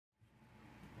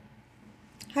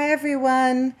Hi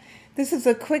everyone! This is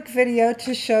a quick video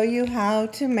to show you how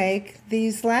to make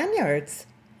these lanyards.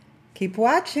 Keep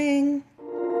watching!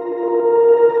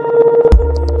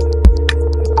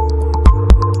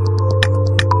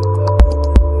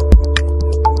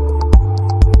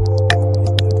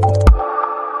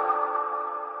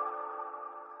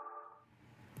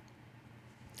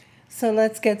 So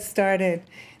let's get started.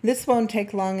 This won't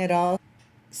take long at all.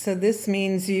 So this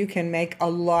means you can make a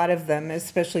lot of them,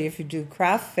 especially if you do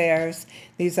craft fairs.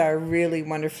 These are really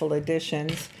wonderful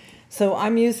additions. So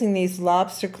I'm using these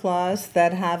lobster claws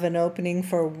that have an opening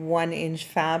for 1-inch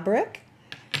fabric.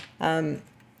 1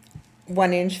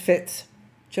 inch fits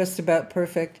just about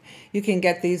perfect. You can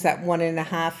get these at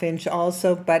 1.5 inch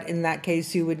also, but in that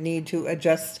case you would need to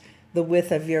adjust the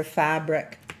width of your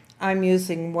fabric. I'm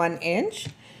using 1 inch.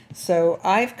 So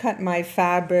I've cut my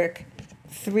fabric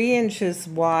 3 inches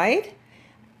wide,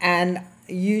 and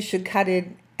you should cut it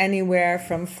anywhere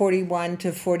from 41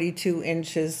 to 42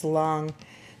 inches long.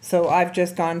 So I've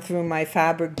just gone through my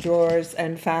fabric drawers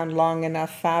and found long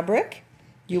enough fabric.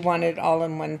 You want it all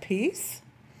in one piece.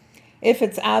 If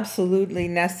it's absolutely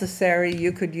necessary,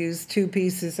 you could use 2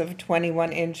 pieces of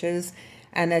 21 inches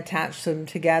and attach them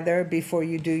together before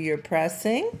you do your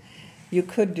pressing. You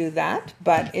could do that,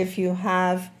 but if you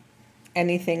have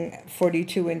anything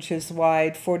 42 inches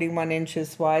wide, 41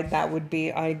 inches wide, that would be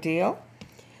ideal.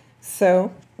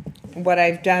 So what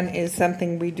I've done is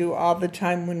something we do all the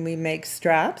time when we make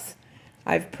straps.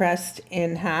 I've pressed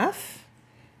in half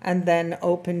and then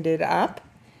opened it up,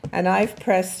 and I've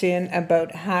pressed in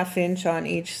about 1/2 inch on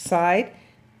each side,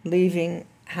 leaving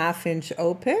 1/2 inch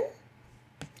open,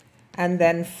 and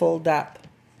then fold up.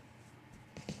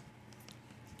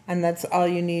 And that's all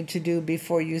you need to do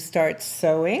before you start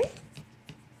sewing.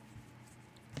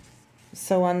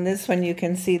 So on this one you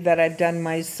can see that I've done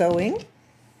my sewing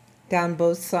down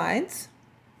both sides.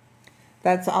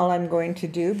 That's all I'm going to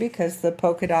do because the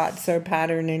polka dots are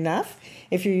pattern enough.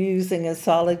 If you're using a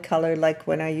solid color like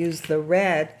when I use the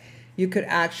red, you could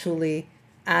actually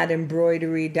add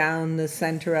embroidery down the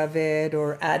center of it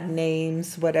or add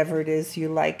names, whatever it is you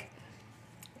like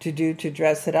to do to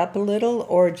dress it up a little,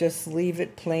 or just leave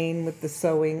it plain with the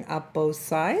sewing up both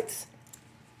sides.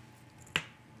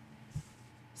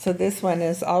 So this one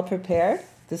is all prepared.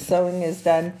 The sewing is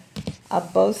done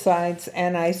up both sides,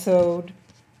 and I sewed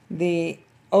the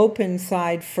open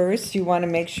side first. You want to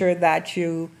make sure that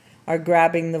you are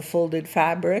grabbing the folded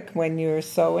fabric when you're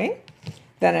sewing.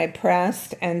 Then I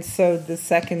pressed and sewed the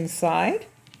second side.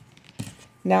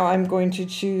 Now I'm going to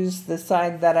choose the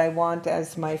side that I want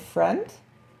as my front,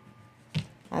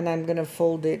 and I'm going to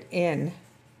fold it in.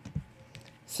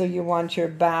 So you want your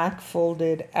back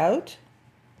folded out.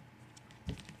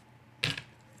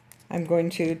 I'm going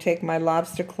to take my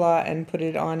lobster claw and put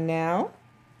it on now.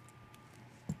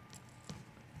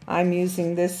 I'm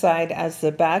using this side as the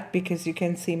back because you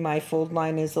can see my fold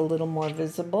line is a little more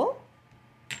visible.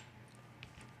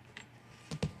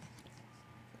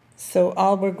 So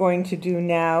all we're going to do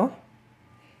now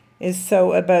is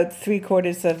sew about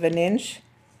 3/4 of an inch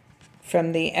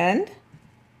from the end,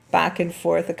 back and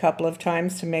forth a couple of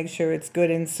times to make sure it's good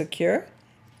and secure.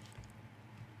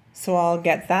 So I'll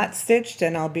get that stitched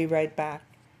and I'll be right back.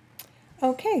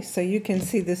 Okay, so you can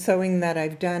see the sewing that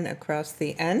I've done across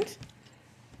the end.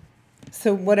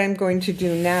 So what I'm going to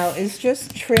do now is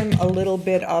just trim a little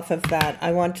bit off of that.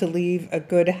 I want to leave a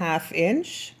good 1/2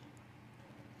 inch.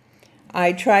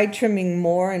 I tried trimming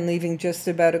more and leaving just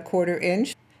about a 1/4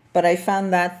 inch, but I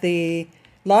found that the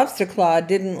lobster claw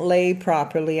didn't lay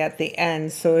properly at the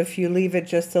end. So if you leave it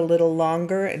just a little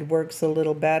longer, it works a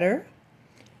little better.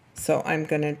 So I'm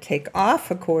going to take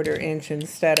off a 1/4 inch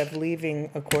instead of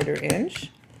leaving a 1/4 inch.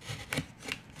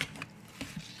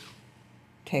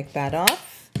 Take that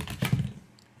off.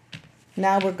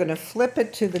 Now we're going to flip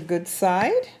it to the good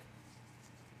side,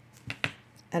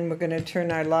 and we're going to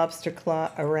turn our lobster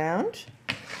claw around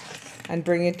and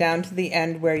bring it down to the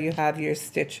end where you have your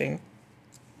stitching.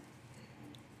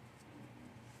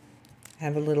 I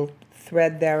have a little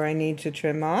thread there I need to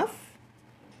trim off.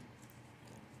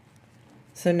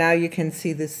 So now you can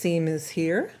see the seam is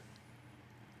here.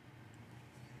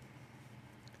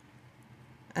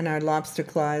 And our lobster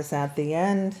claw is at the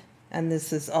end. And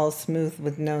this is all smooth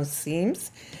with no seams.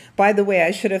 By the way,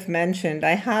 I should have mentioned,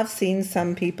 I have seen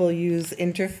some people use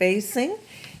interfacing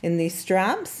in these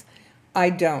straps.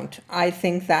 I don't. I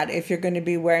think that if you're going to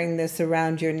be wearing this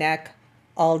around your neck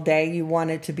all day, you want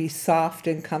it to be soft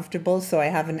and comfortable. So I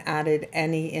haven't added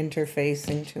any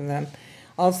interfacing to them.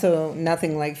 Also,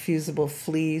 nothing like fusible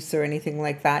fleece or anything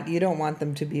like that. You don't want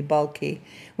them to be bulky.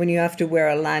 When you have to wear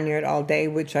a lanyard all day,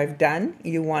 which I've done,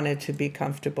 you want it to be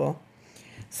comfortable.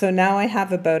 So now I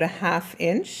have about a 1/2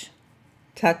 inch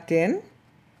tucked in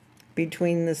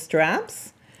between the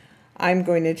straps. I'm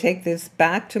going to take this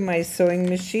back to my sewing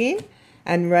machine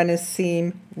and run a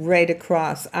seam right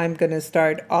across. I'm going to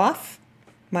start off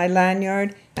my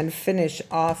lanyard and finish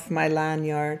off my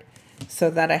lanyard so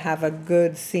that I have a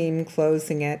good seam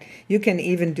closing it. You can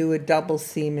even do a double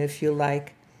seam if you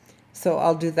like. So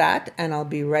I'll do that and I'll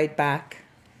be right back.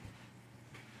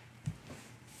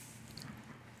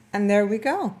 And there we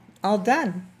go, all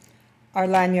done. Our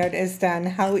lanyard is done.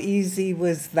 How easy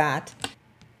was that?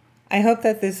 I hope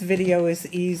that this video is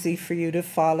easy for you to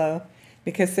follow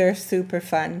because they're super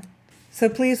fun. So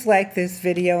please like this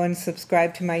video and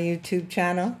subscribe to my YouTube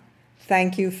channel.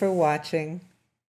 Thank you for watching.